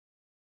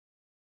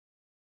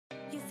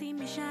see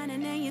me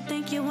shining and you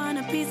think you want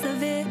a piece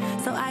of it.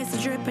 So ice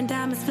is dripping,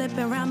 diamonds flipping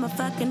around my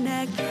fucking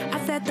neck. I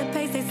set the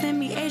pace, they send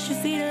me H, you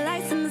see the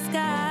lights in the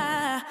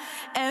sky.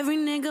 Every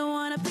nigga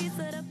want a piece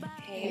of the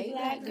pie. Hey,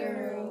 black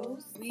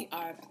girls. We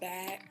are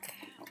back.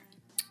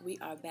 We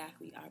are back.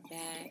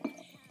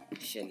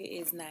 Sugar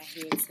is not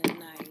here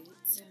tonight. I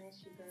miss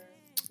you, girl.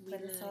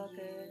 But it's all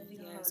good. We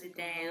gonna hold it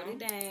down.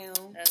 Hold it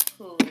down. Of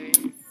course.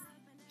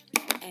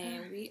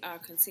 And we are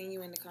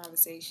continuing the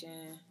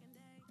conversation.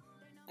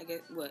 I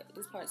guess,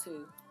 this part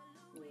 2.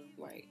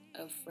 Right.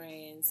 Of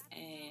friends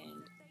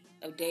and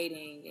of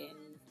dating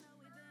and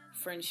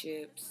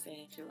friendships.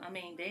 And I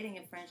mean, dating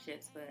and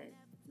friendships, but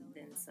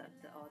then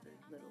all the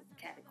little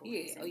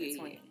categories in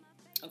between.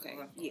 Okay.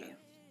 Yeah. Okay.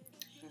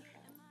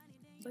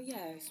 But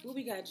yes, what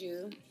we got,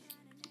 you?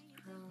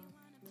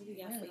 What we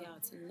got for y'all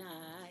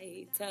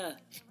tonight?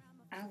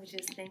 I was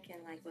just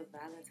thinking, like, with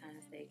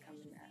Valentine's Day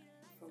coming up,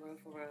 for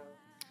real,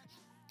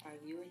 are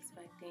you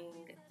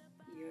expecting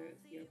your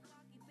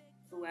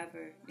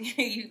whoever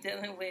you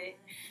dealing with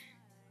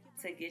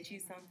to get you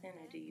something,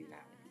 or do you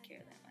not really care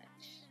that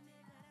much?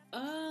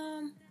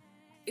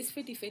 It's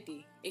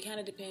 50-50. It kind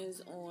of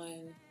depends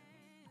on,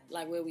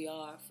 like, where we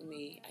are for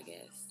me, I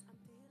guess.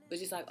 But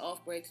just, like,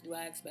 off breaks, do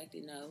I expect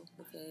it? No,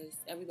 because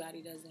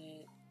everybody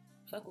doesn't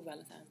fuck with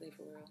Valentine's Day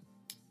for real.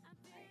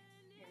 Right.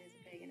 It is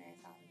a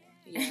pagan-ass holiday.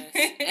 Yes.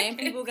 And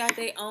people got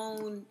their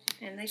own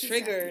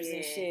triggers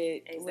and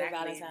shit with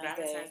Valentine's Day.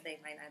 Valentine's Day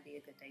might not be a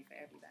good day for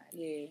everybody.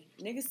 Yeah.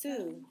 Niggas,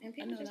 too. And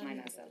people just might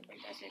not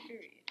celebrate that shit,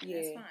 period. Yeah.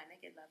 That's fine. They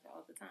get love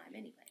all the time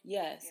anyway.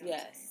 Yes, you know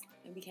yes.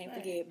 And we can't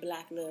forget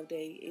Black Love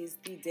Day is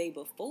the day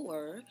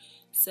before.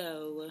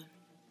 So,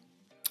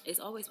 it's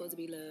always supposed to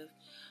be love.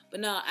 But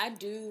no, I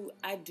do,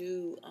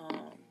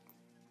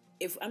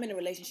 if I'm in a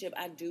relationship,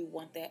 I do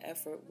want that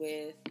effort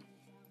with,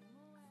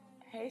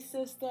 hey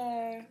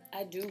sister,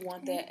 I do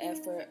want that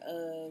effort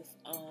of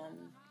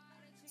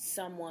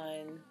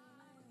someone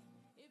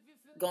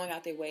going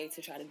out their way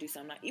to try to do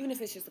something, like, even if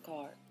it's just a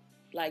card.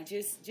 Like,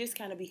 just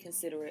kind of be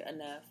considerate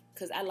enough,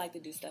 because I like to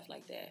do stuff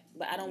like that.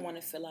 But I don't want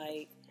to feel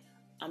like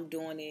I'm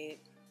doing it.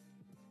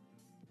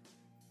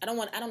 I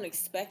don't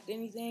expect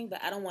anything,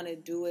 but I don't want to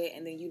do it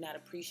and then you not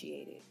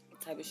appreciate it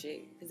type of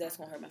shit, because that's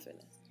going to hurt my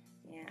feelings.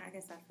 Yeah, I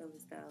guess I feel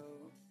as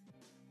though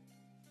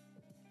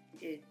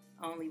it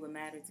only would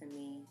matter to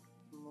me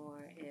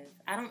more if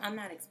I'm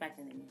not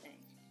expecting anything.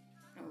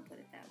 I'm gonna put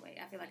it that way.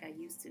 I feel like I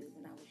used to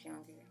when I was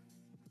younger.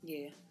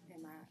 Yeah.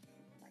 Am I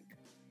like?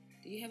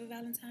 Do you have a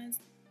Valentine's?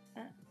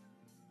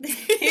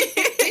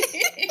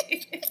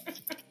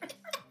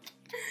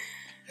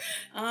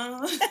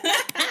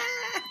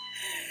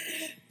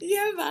 You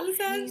have a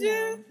Valentine's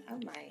Day? I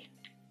might.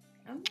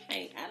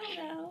 I don't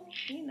know.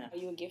 You know. Are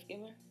you a gift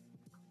giver?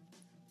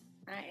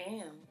 I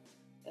am.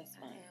 That's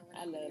fine.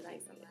 I love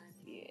like somebody.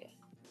 Yeah.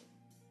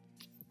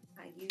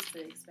 I used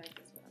to expect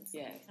this, what I'm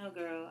saying. Yes. Oh,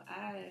 girl,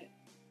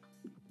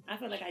 I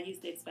feel like I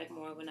used to expect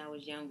more when I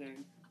was younger.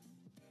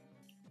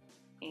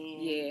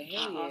 And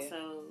I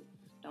also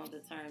don't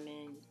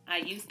determine. I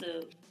used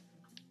to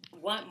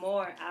want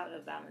more out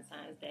of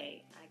Valentine's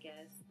Day, I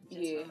guess,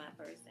 just for my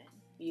person.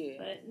 Yeah.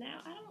 But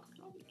now I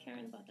don't be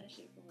caring about that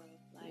shit for real.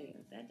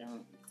 Like, that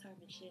don't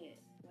determine shit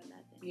or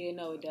nothing. Yeah,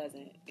 no, it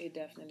doesn't. It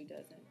definitely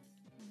doesn't.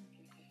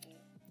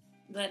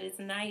 But it's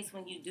nice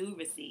when you do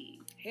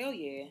receive. Hell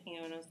yeah. You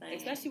know what I'm saying?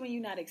 Especially when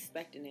you're not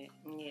expecting it.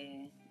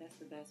 Yeah, that's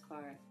the best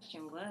part. The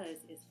question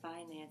was, is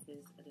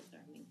finances a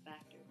determining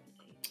factor when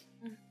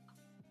dating?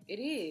 It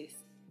is.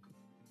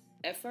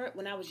 At first,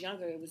 when I was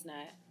younger, it was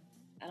not.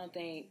 I don't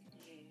think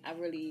I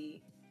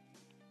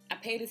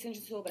paid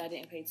attention to it, but I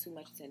didn't pay too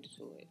much attention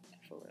to it,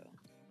 for real.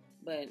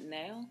 But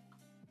now,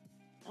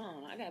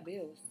 I got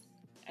bills.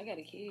 I got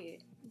a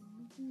kid.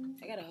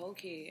 Mm-hmm. I got a whole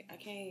kid.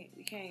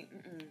 We can't.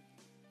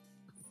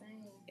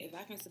 If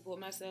I can support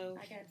myself,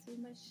 I got too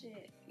much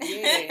shit.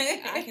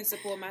 Yeah, I can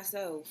support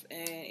myself.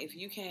 And if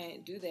you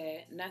can't do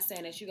that, not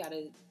saying that you got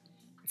to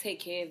take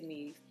care of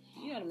me,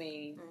 you know what I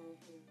mean? Mm-hmm.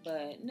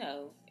 But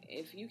no,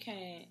 if you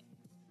can't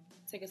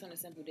take us on a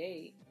simple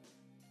date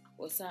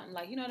or something,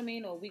 like, you know what I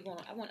mean? Or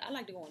I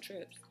like to go on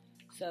trips.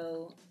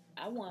 So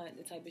I want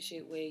the type of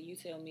shit where you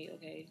tell me,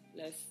 okay,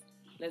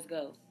 let's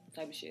go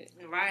type of shit.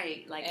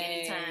 Right, like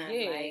anytime.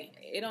 Yeah, like,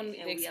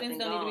 the expense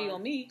don't need to be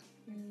on me.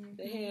 Mm-hmm.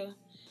 The hell.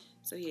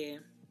 So yeah.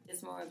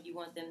 It's more if you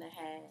want them to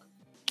have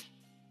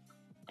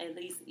at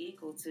least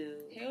equal to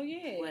hell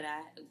yeah.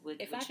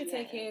 If I could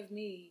take care of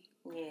me.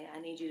 Yeah, I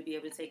need you to be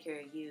able to take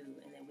care of you,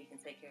 and then we can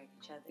take care of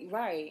each other.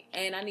 Right,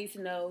 and I need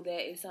to know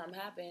that if something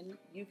happened,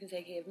 you can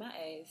take care of my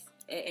ass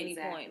at any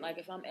point. Like,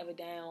 if I'm ever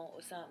down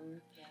or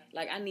something,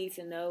 like, I need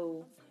to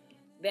know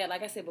that.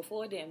 Like I said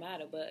before, it didn't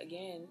matter, but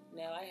again,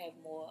 now I have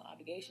more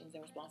obligations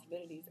and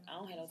responsibilities. I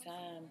don't have no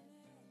time.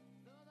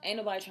 Ain't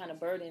nobody trying to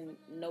burden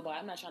nobody.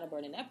 I'm not trying to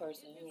burden that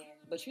person. Yeah.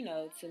 But, you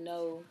know, to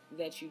know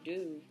that you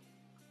do,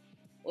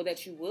 or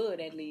that you would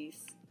at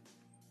least,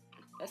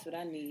 that's what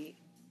I need.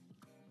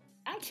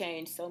 I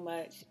changed so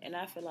much, and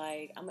I feel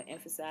like I'm going to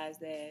emphasize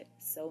that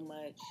so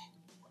much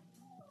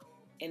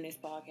in this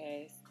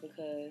podcast,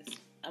 because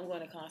I'm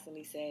going to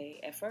constantly say,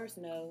 at first,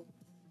 no.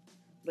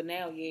 But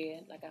now,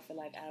 yeah. Like, I feel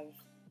like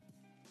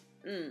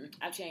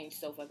I've changed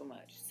so fucking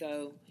much.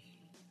 So,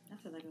 I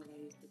feel like all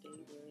I used to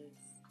date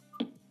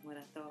was what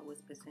I thought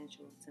was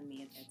potential to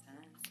me at that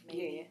time. Maybe.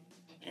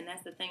 Yeah. And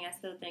that's the thing. I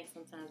still think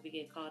sometimes we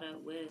get caught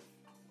up with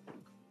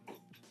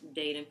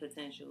dating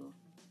potential.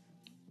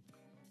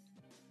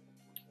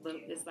 But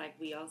it's like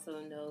we also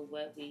know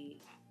what we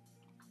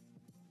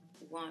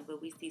want,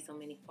 but we see so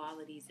many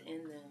qualities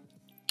in them.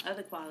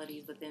 Other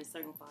qualities, but then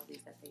certain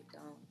qualities that they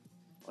don't.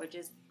 Or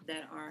just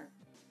that aren't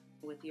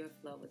with your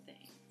flow of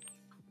things.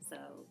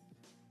 So,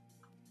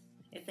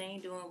 if they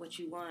ain't doing what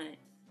you want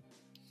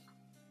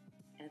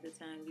at the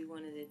time you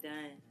wanted it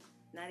done,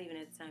 not even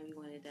at the time you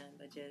wanted it done,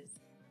 but just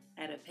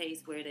at a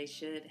pace where they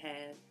should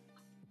have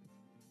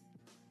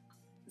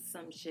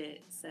some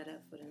shit set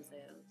up for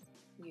themselves.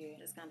 Yeah.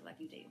 It's kind of like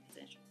you dating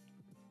potential.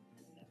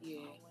 Yeah.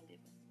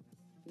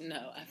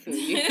 No, I feel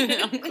you.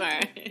 I'm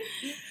crying.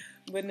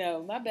 But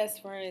no, my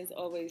best friends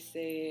always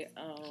said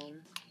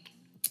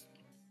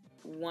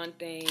one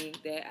thing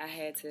that I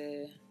had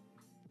to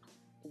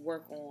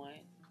work on,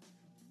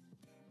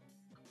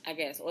 I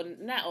guess, or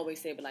not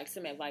always say, but like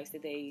some advice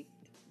that they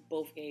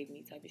both gave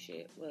me type of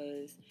shit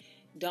was,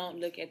 don't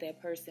look at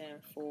that person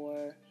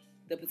for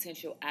the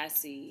potential I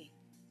see.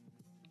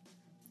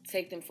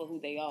 Take them for who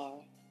they are,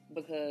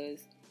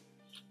 because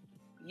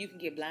you can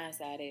get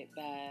blindsided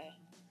by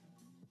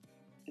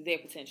their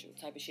potential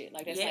type of shit.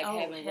 Like, that's like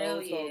having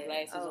rose gold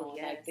glasses on.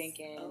 Yes. Like,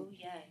 thinking,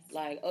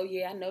 like, oh,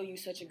 yeah, I know you're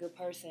such a good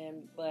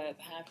person, but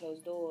behind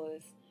closed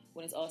doors,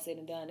 when it's all said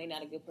and done, they're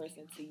not a good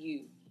person to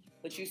you.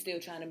 But you still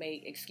trying to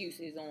make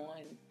excuses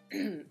on,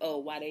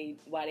 why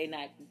they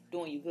not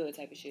doing you good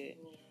type of shit.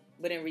 Mm.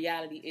 But in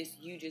reality, it's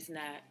you just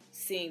not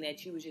seeing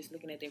that you was just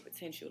looking at their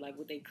potential, like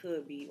what they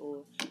could be,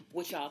 or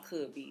what y'all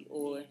could be,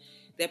 or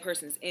that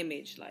person's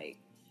image. Like,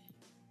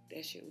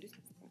 that shit.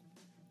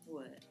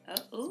 What?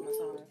 Ooh. It's my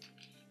song.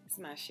 It's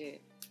my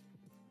shit.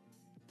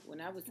 When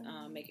I was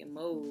making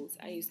molds,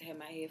 I used to have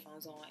my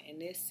headphones on,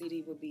 and this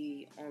CD would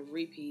be on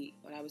repeat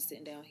when I was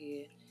sitting down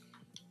here,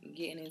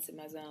 getting into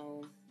my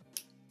zone,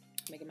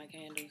 making my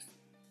candles.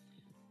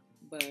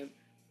 But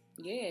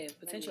yeah,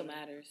 potential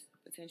matters.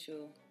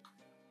 Potential.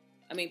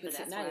 I mean, not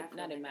it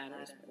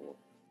matters. That's not what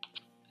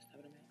I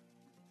meant.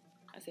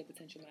 I said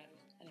potential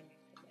matters. I didn't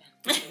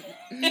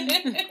mean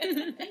to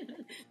say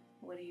that.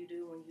 What do you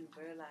do when you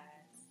realize?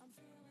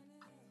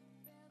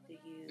 Do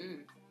you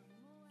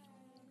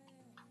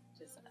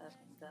just up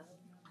and go?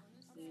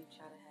 Do you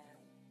try to have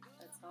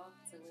a talk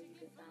to where you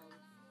get down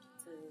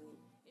to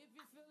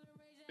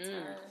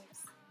terms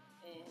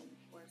and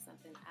work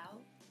something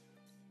out?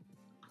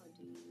 Or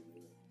do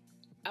you...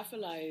 I feel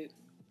like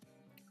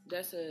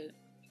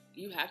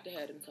you have to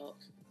have them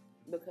talks,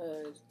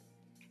 because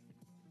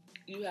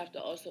you have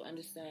to also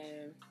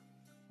understand.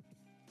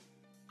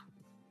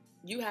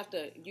 You have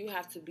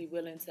to be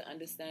willing to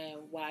understand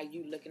why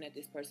you looking at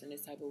this person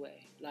this type of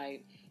way.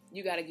 Like,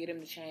 you got to give them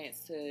the chance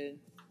to.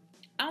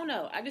 I don't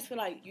know. I just feel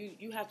like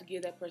you have to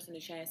give that person a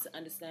chance to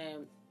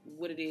understand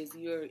what it is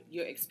you're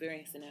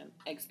experiencing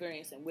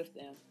with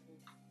them,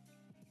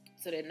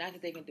 so that not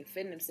that they can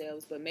defend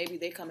themselves, but maybe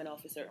they coming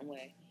off a certain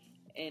way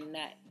and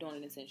not doing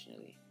it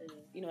intentionally. Mm-hmm.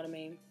 You know what I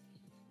mean?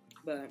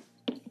 But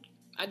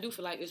I do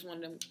feel like it's one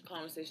of them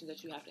conversations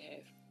that you have to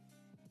have.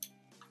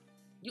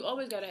 You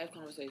always got to have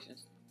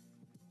conversations.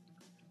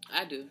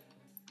 I do.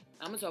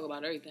 I'm going to talk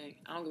about everything.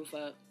 I don't give a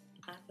fuck.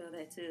 I feel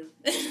that too.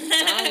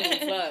 I don't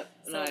give a fuck.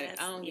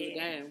 Like, I don't give a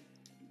damn.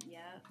 Yeah.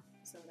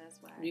 So that's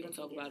why we can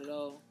talk about it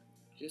all.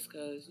 Just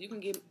because you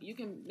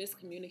can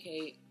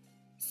miscommunicate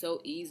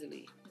so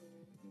easily.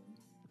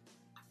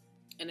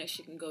 Mm-hmm. And that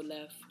shit can go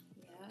left.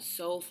 Yeah.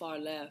 So far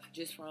left,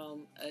 just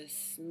from a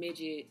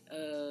smidget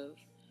of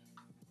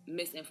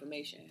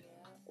misinformation,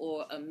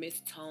 or a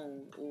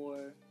mistone,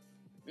 or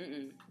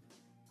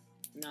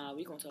nah,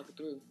 we gonna talk it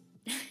through.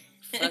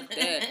 Fuck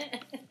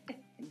that.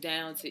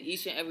 Down to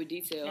each and every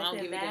detail. I don't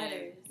give a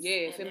damn.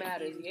 Yeah, if it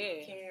matters,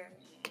 yeah. Care,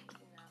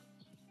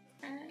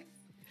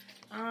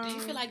 do you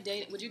feel like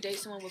would you date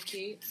someone with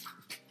kids?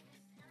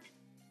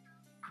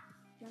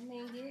 I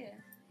mean, yeah,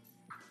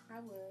 I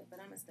would, but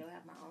I'ma still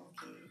have my own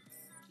kids.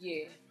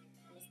 Yeah.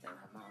 I'ma still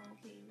have my own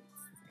kids.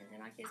 And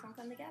then our kids gonna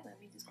come together.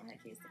 We just gonna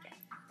have kids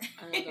together.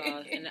 Oh my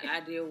gosh! In the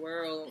ideal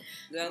world,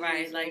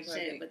 right? Like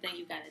shit. But then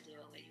you gotta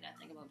deal with. You gotta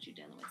think about what you're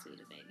dealing with too.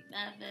 The baby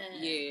mother.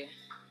 Yeah.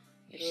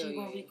 If she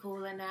won't be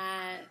cool or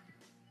not.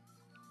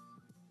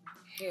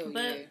 Hell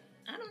but yeah.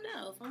 I don't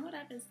know. From what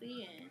I've been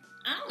seeing,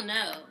 I don't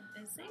know.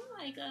 It seems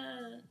like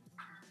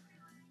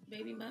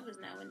baby mothers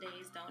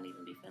nowadays don't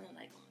even be feeling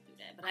like going through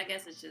that. But I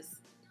guess it's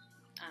just.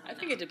 I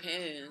think it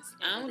depends.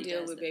 I don't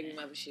deal with baby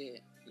mother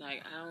shit.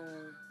 Like I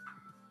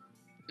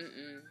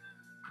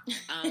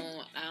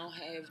don't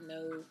have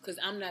no, cause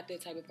I'm not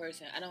that type of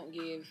person. I don't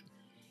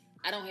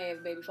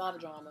have baby father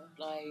drama.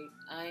 Like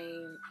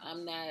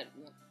I'm not.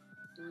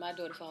 My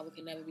daughter father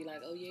can never be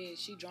like, oh yeah,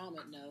 she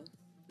drama. No,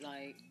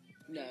 like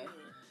no.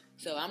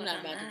 So I'm not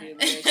about to deal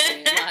with that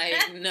shit.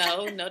 Like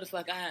no, the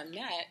fuck I am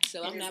not.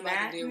 So I'm not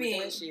about to deal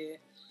with that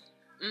shit.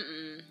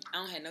 I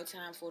don't have no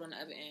time for it on the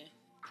other end.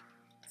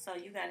 So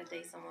you gotta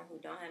date someone who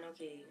don't have no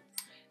kids?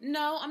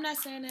 No, I'm not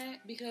saying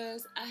that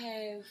because I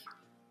have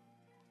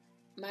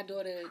my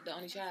daughter, the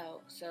only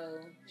child. So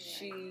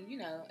she, you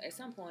know, at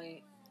some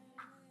point,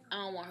 I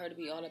don't want her to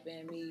be all up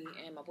in me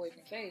and my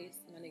boyfriend face,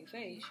 my nigga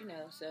face, you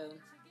know. So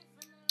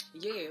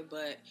yeah,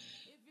 but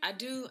I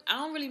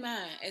don't really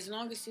mind as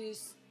long as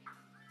it's.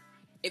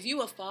 If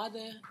you a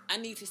father, I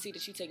need to see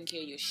that you taking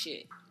care of your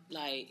shit.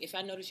 Like, if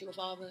I know that you a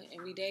father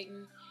and we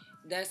dating,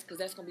 that's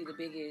going to be the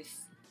biggest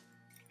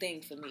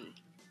thing for me.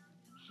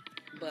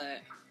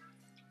 But,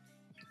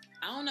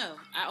 I don't know.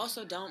 I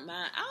also don't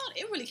mind.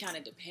 It really kind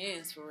of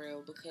depends, for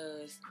real,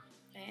 because...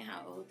 And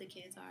how old the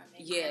kids are.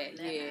 Yeah.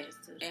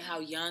 And how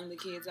young the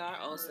kids are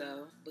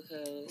also,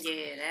 because...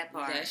 Yeah, that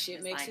part. That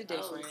shit makes a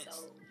difference.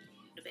 So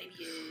the baby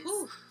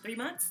is 3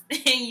 months,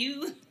 and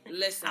you...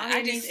 Listen,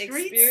 I just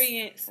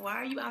experienced... Why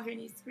are you out here in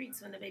these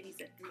streets when the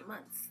baby's at 3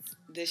 months?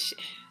 This shit.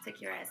 Take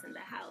your ass in the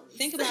house.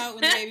 Think about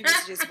when the baby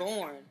was just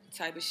born,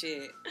 type of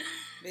shit,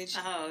 bitch.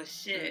 Oh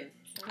shit!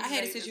 I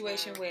had a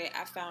situation where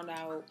I found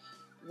out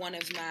one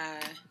of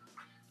my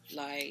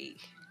like.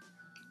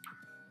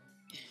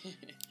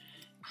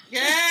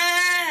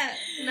 Yeah.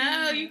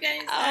 No, you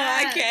can't. Oh,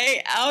 I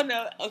can't. I don't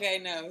know. Okay,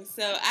 no.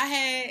 So I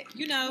had,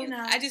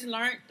 I just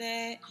learned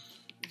that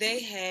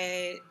they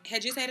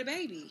had just had a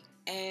baby,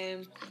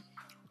 and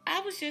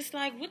I was just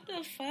like, "What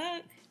the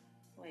fuck?"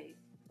 Wait,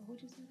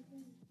 what'd you say?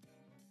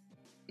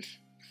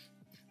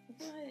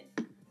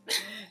 What?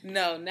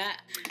 No,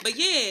 not. But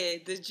yeah,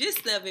 the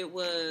gist of it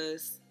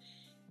was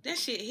that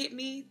shit hit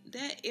me.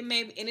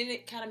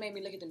 It kind of made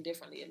me look at them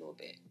differently a little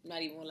bit.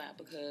 Not even gonna lie,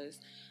 because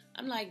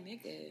I'm like,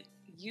 nigga,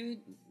 the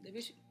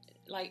bitch,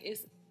 like,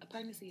 it's a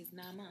pregnancy is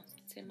 9 months,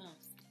 10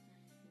 months.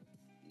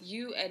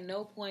 You at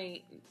no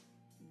point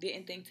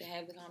didn't think to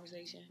have the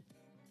conversation,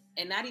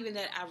 and not even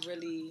that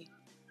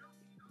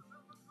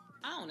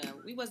I don't know.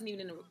 We wasn't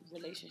even in a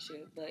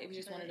relationship, but it was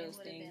just one of those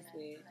things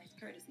where, nice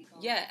courtesy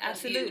call. Yeah,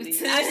 absolutely,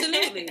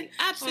 absolutely.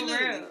 For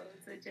real.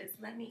 So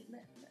just let me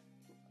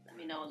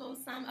know a little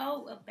something.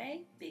 Oh, a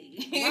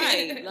baby,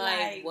 right?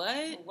 Like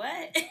what?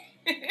 What?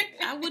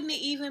 I wouldn't have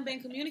even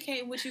been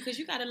communicating with you because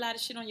you got a lot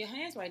of shit on your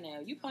hands right now.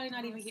 You probably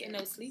not even getting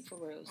no sleep for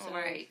real. So,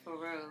 right, for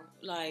real.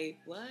 Like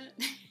what?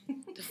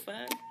 The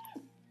fuck?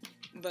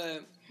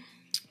 But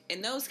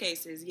in those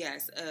cases,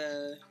 yes,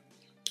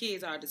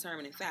 kids are a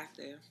determining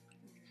factor.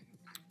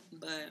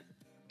 But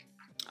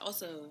I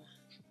also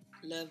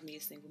love me a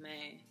single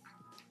man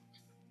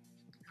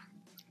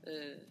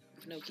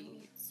with no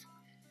kids.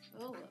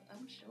 Oh,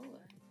 I'm sure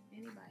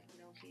anybody with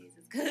no kids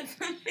is good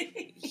for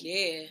me.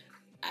 Yeah,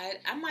 I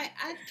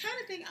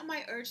kind of think I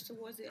might urge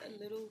towards it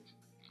a little.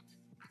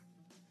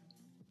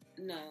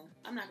 No,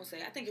 I'm not gonna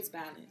say. I think it's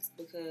balanced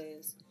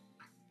because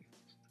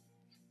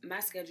my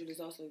schedule is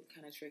also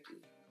kind of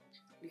tricky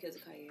because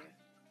of Kaya.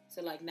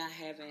 So like not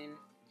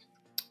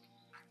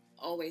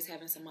always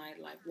having somebody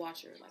like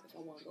watch her, like if I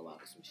want to go out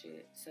with some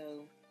shit.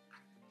 So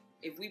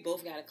if we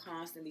both gotta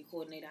constantly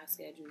coordinate our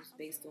schedules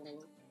based off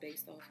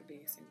of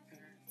being single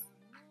parents,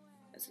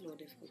 that's a little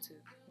difficult too.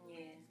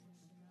 Yeah.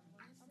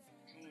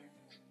 Damn.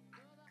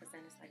 Because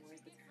then it's like,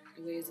 where's the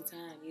time? Where's the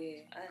time?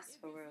 Yeah. Us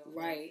for real.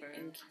 Right.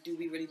 And do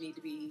we really need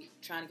to be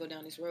trying to go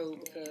down this road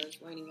because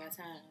we ain't even got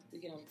time? We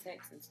get on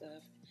text and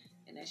stuff,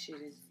 and that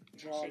shit is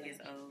drawing. That shit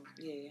is old.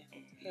 Yeah.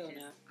 Hell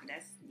no.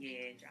 That's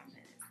drama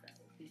and stuff.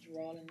 It's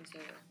drawing as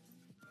hell.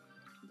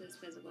 Does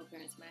physical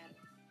appearance matter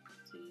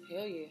to you?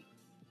 Hell yeah.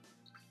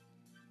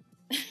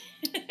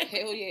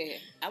 Hell yeah.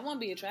 I want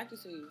to be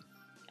attracted to you.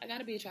 I got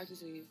to be attracted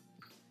to you.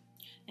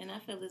 And I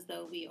feel as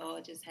though we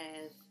all just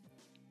have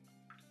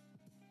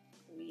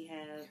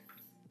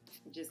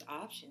just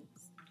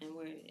options. And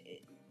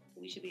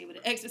we should be able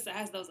to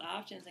exercise those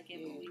options and get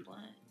what we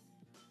want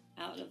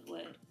out of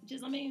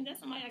that's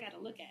somebody I got to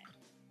look at.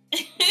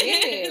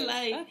 Yeah,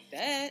 like fuck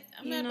that.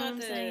 I'm not about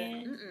to.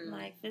 Saying?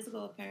 Like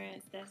physical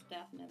appearance, that's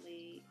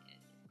definitely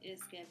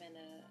is given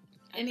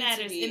It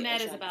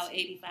matters about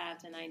 85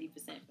 to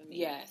 90% for me.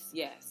 Yes,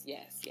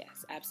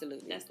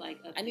 absolutely. That's like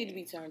I need to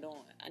be turned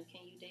on.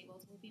 Can you date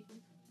multiple people,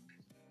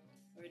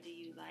 or do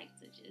you like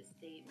to just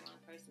date one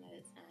person at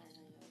a time?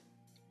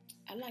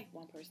 I like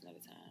one person at a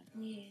time.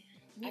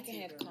 Yeah, I can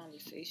have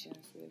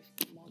conversations with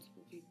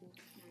multiple people,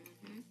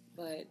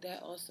 but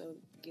that also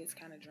gets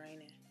kind of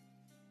draining.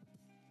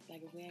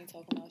 Like if we ain't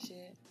talking about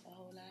shit a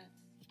whole lot,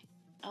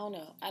 I don't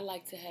know. I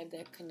like to have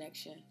that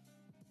connection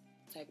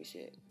type of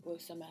shit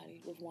with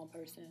somebody, with one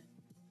person.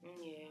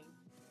 Yeah.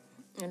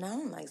 And I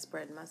don't like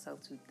spreading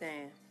myself too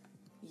thin.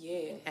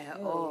 Yeah. At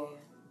all.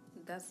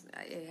 Yeah.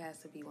 It has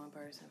to be one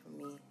person for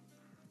me.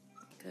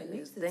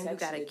 Because then you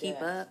gotta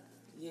keep up.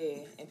 Yeah.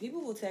 And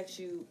people will text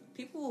you.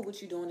 People will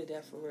what you doing to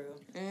death for real.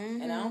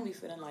 Mm-hmm. And I don't be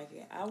feeling like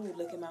it. I will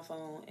look at my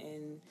phone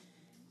and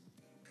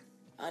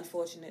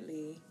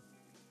unfortunately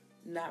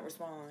not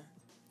respond.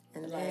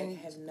 And then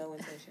have no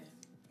intention.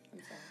 I'm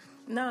sorry.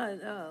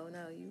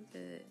 No, you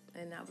good.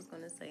 And I was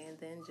going to say, and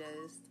then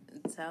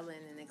just telling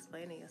and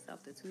explaining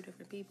yourself to two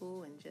different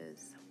people and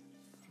just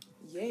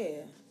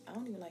Yeah. I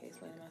don't even like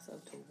explaining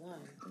myself to one.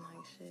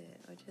 Like shit.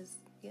 Or just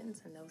getting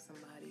to know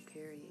somebody,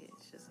 period.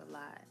 It's just a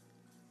lot.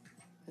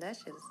 That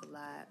shit is a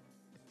lot.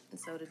 And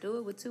so to do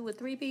it with 2 or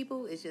 3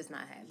 people, it's just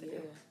not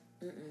happening.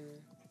 Yeah.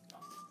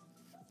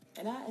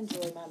 And I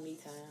enjoy my me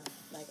time,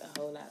 like, a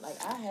whole lot. Like,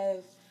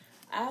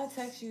 I'll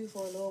text you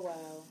for a little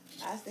while.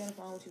 I stay on the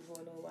phone with you for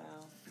a little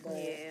while.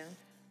 But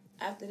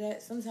after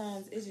that,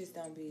 sometimes it just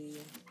don't be...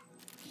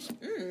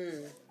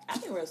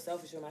 I've been real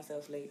selfish with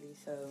myself lately,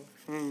 so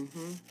I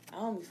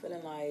don't be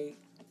feeling like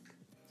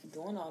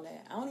doing all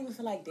that. I don't even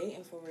feel like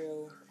dating for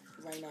real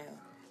right now.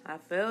 I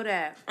feel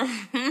that.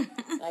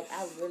 Like,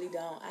 I really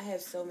don't. I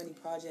have so many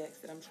projects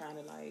that I'm trying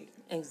to, like...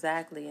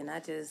 Exactly, and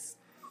I just...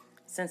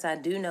 Since I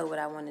do know what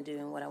I want to do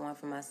and what I want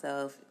for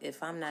myself,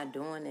 if I'm not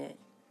doing it,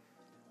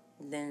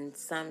 then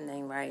something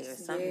ain't right or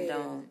something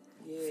don't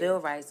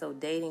feel right. So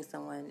dating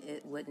someone,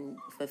 it wouldn't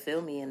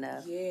fulfill me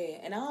enough. Yeah,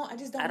 and I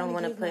just don't. I don't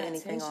want to put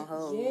anything on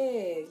hold.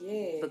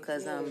 Yeah.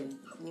 Because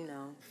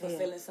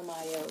fulfilling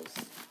somebody else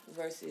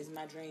versus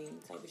my dream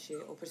type of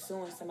shit, or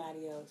pursuing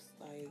somebody else.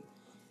 Like,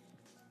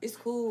 it's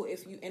cool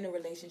if you in a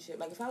relationship.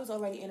 Like, if I was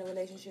already in a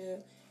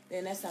relationship,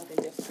 then that's something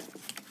different.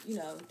 You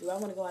know, do I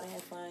want to go out and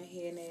have fun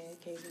here and there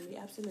occasionally?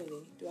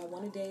 Absolutely. Do I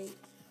want to date?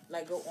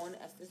 Like, go on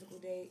a physical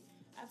date?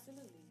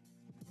 Absolutely.